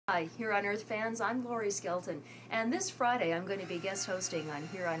Hi, Here on Earth fans, I'm Lori Skelton, and this Friday I'm going to be guest hosting on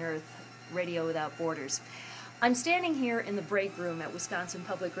Here on Earth Radio Without Borders. I'm standing here in the break room at Wisconsin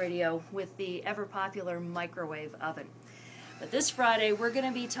Public Radio with the ever-popular microwave oven. But this Friday we're going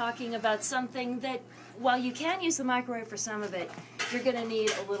to be talking about something that, while you can use the microwave for some of it, you're going to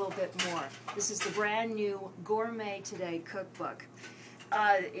need a little bit more. This is the brand new Gourmet Today cookbook.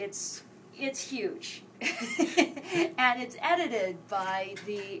 It's huge. And it's edited by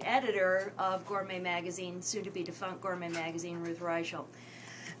the editor of Gourmet Magazine, soon-to-be defunct Gourmet Magazine, Ruth Reichl.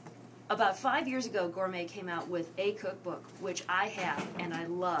 About 5 years ago, Gourmet came out with a cookbook, which I have and I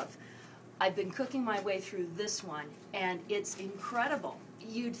love. I've been cooking my way through this one, and it's incredible.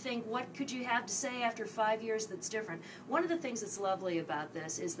 You'd think, what could you have to say after 5 years that's different? One of the things that's lovely about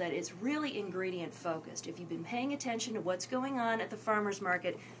this is that it's really ingredient focused. If you've been paying attention to what's going on at the farmer's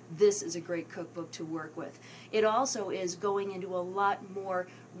market, this is a great cookbook to work with. It also is going into a lot more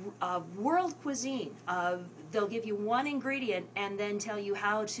world cuisine. They'll give you one ingredient and then tell you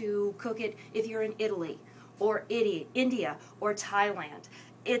how to cook it if you're in Italy or India or Thailand.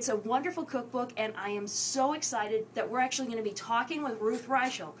 It's a wonderful cookbook, and I am so excited that we're actually going to be talking with Ruth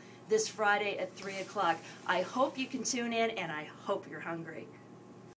Reichl this Friday at 3 o'clock. I hope you can tune in, and I hope you're hungry.